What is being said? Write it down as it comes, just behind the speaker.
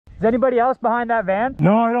Is anybody else behind that van?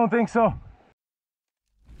 No, I don't think so.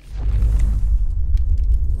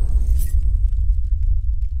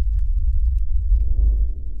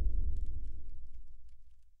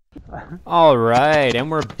 All right, and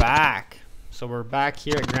we're back. So we're back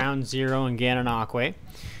here at Ground Zero in Gananoque.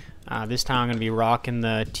 This time I'm going to be rocking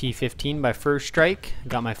the T15 by First Strike.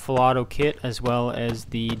 Got my full auto kit as well as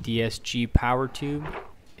the DSG power tube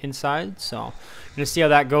inside. So I'm going to see how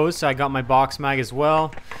that goes. So I got my box mag as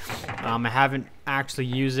well. I haven't actually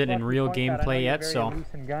used it in real gameplay yet, so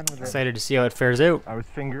excited to see how it fares out. I was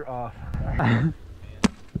finger off. Are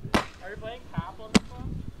you playing cap on this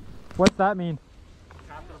one? What's that mean?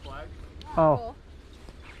 Cap to the flag. Oh.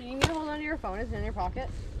 Do you need me to hold on to your phone? Is it in your pocket?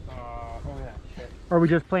 Oh yeah, shit. Or are we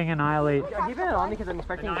just playing Annihilate? Yeah, keep it on because I'm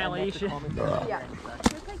expecting Annihilation. Yeah.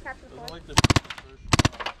 Just like capture the flag.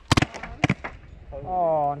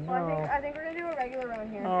 Oh no. Well, I think we're gonna do a regular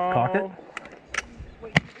round here. Cock it.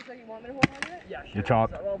 Wait, so you want me to hold on to it? Yeah, You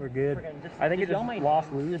chop. We're good. I think it just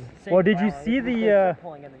lost lose. Well, did you see the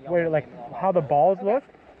wait, like how the balls look?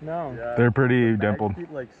 No. Yeah, They're pretty dimpled.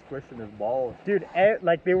 keep like squishing his balls. Dude,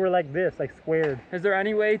 like they were like this, like squared. Is there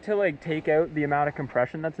any way to like take out the amount of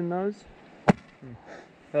compression that's in those?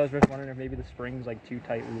 I was just wondering if maybe the spring's like too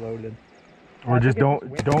tightly loaded. Or just don't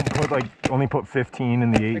put like only put 15 in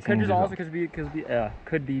the 18. It could just also could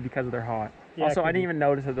be because they're hot. Yeah, also, I could didn't be. even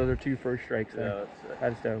notice that those are two first strikes there. Yeah,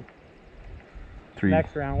 That's dope. 3.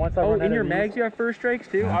 Next round, once I Oh, run out in of your these- mags you have first strikes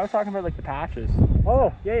too? Yeah. I was talking about like the patches.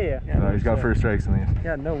 Oh, yeah. No, he's got first strikes in these.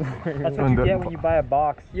 Yeah, no way. That's what you get when you buy a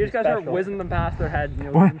box. You just gotta start Special. whizzing them past their heads. You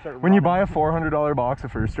know, When you buy a $400 box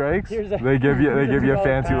of first strikes, Here's a- they give you a $2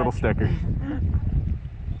 fancy little patch. sticker.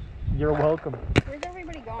 You're welcome. Where's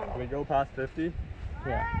everybody going? Can we go past 50?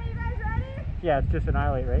 Yeah. Alright, you guys ready? Yeah, it's just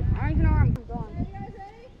Annihilate, right? I don't even know where I'm going. Are you guys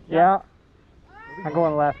ready? Yeah. I'm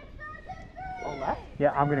going left. Oh, left?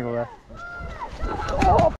 Yeah, I'm gonna go left.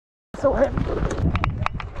 Oh, so hit.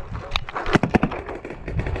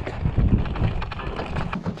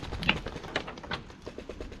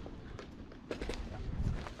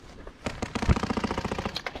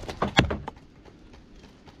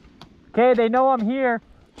 Okay, they know I'm here.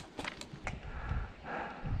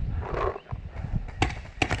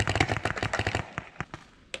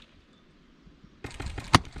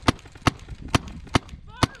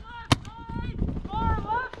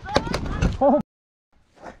 Oh,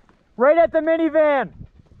 right at the minivan.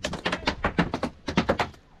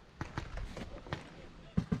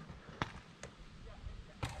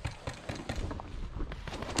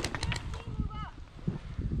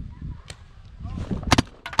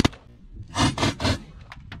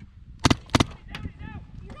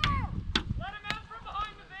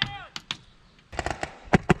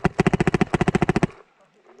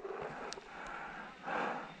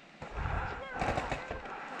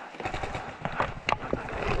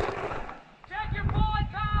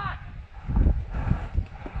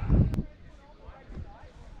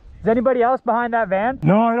 Is anybody else behind that van?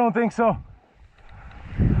 No, I don't think so.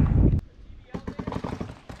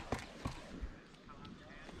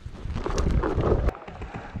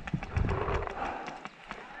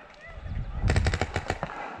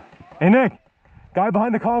 Hey Nick, guy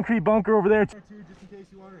behind the concrete bunker over there. Just in case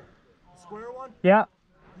you want a square one, Yeah.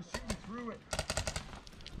 just shooting through it.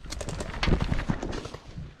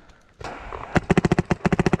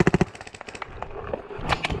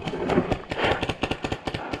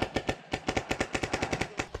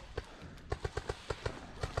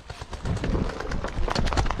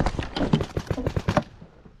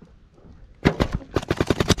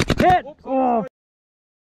 Hit! Oh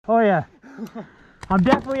yeah. I'm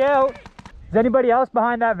definitely out. Is anybody else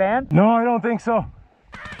behind that van? No, I don't think so. Other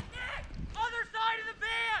side of the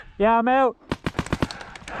van! Yeah, I'm out.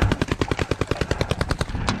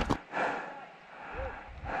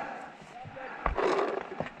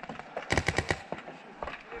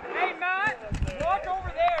 Hey Matt, watch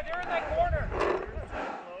over there. They're in that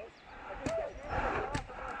corner.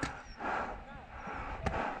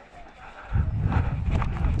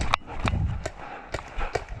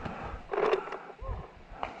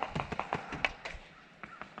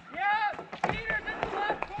 Yeah, Peter's in the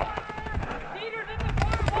left corner. Peter's in the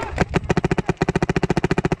far left.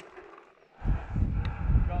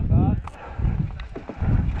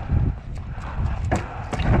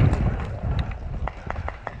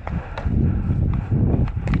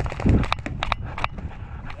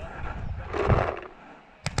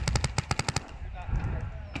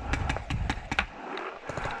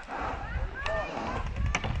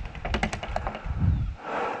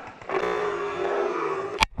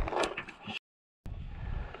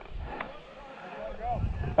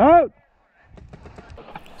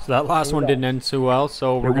 So that last one didn't end so well,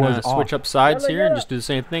 so we're going to switch up sides here and just do the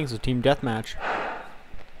same thing. So team deathmatch.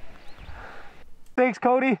 Thanks,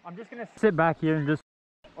 Cody. I'm just going to sit back here and just...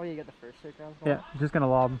 Oh, you got the first 6 rounds going? Yeah, just going to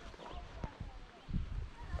lob them.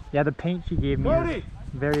 Yeah, the paint she gave me is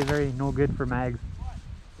very, very no good for mags.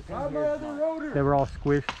 Grab my other rotor. They were all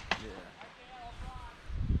squished.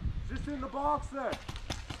 Just in the box there.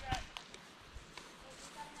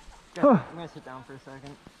 I'm gonna sit down for a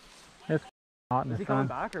second. It's hot in Is the he coming sun.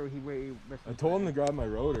 back or he wait? I told him to grab my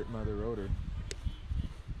rotor, my other rotor.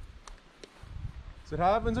 That's what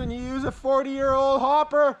happens when you use a 40-year-old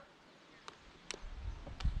hopper.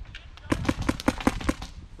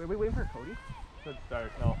 Wait, waiting for Cody? Good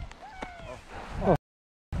start, no.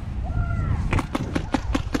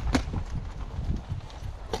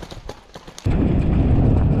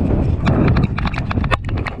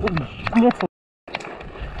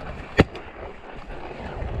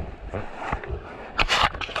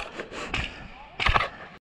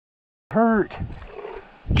 Hurt.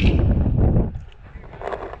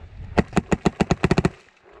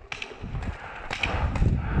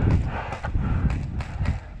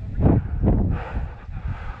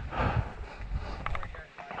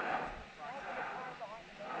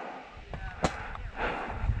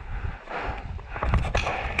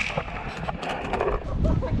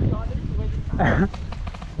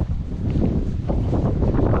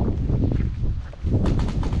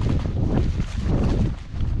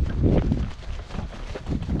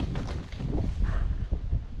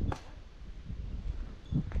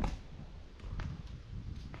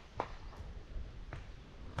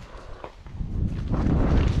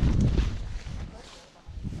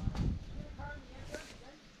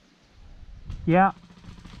 Yeah.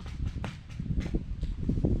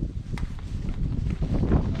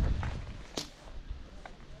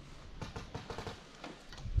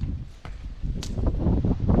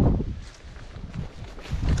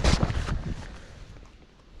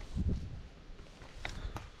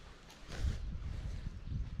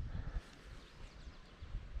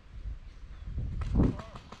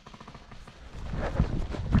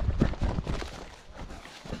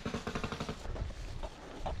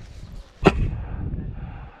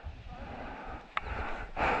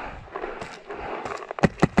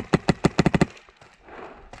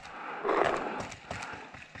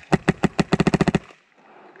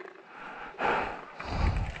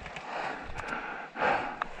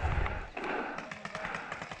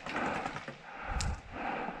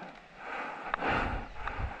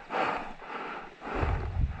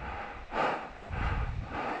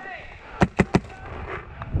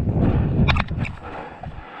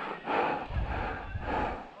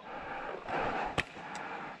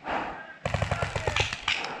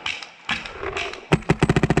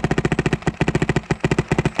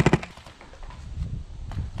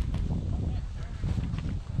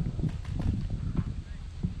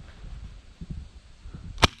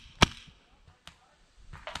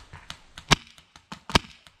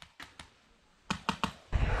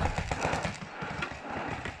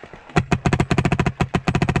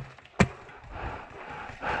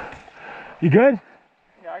 You good?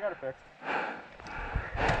 Yeah, I got it fixed.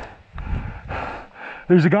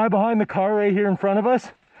 There's a guy behind the car right here in front of us,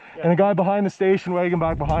 and a guy behind the station wagon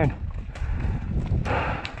back behind.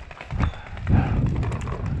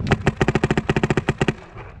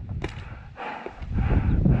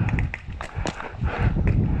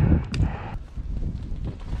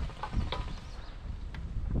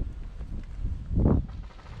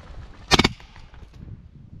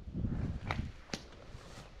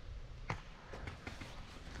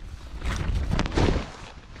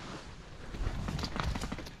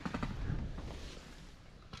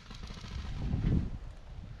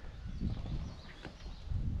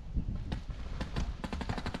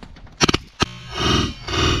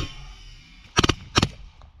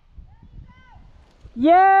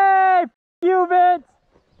 Yay! You, Vince!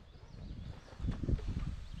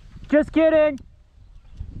 Just kidding!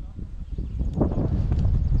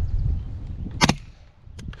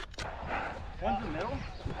 One's in the middle.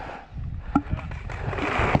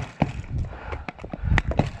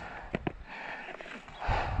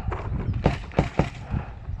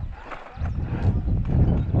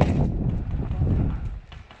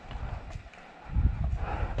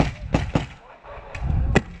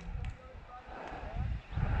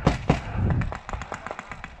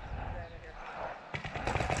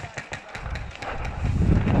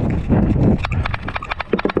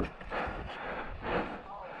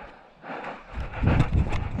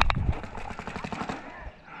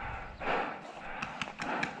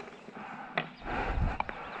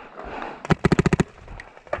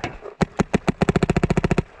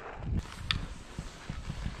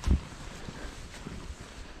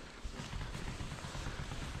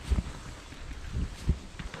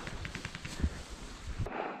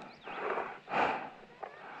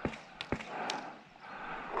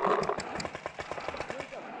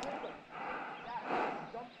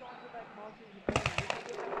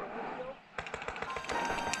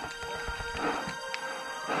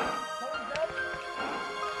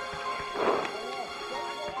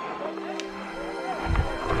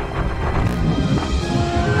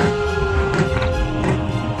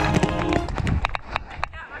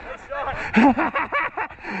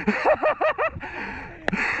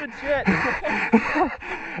 shit.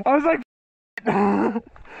 I was like, I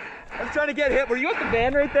was trying to get hit. Were you at the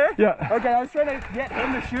van right there? yeah. Okay, I was trying to get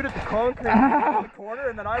him to shoot at the concrete in the corner,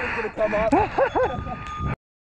 and then I was going to come up.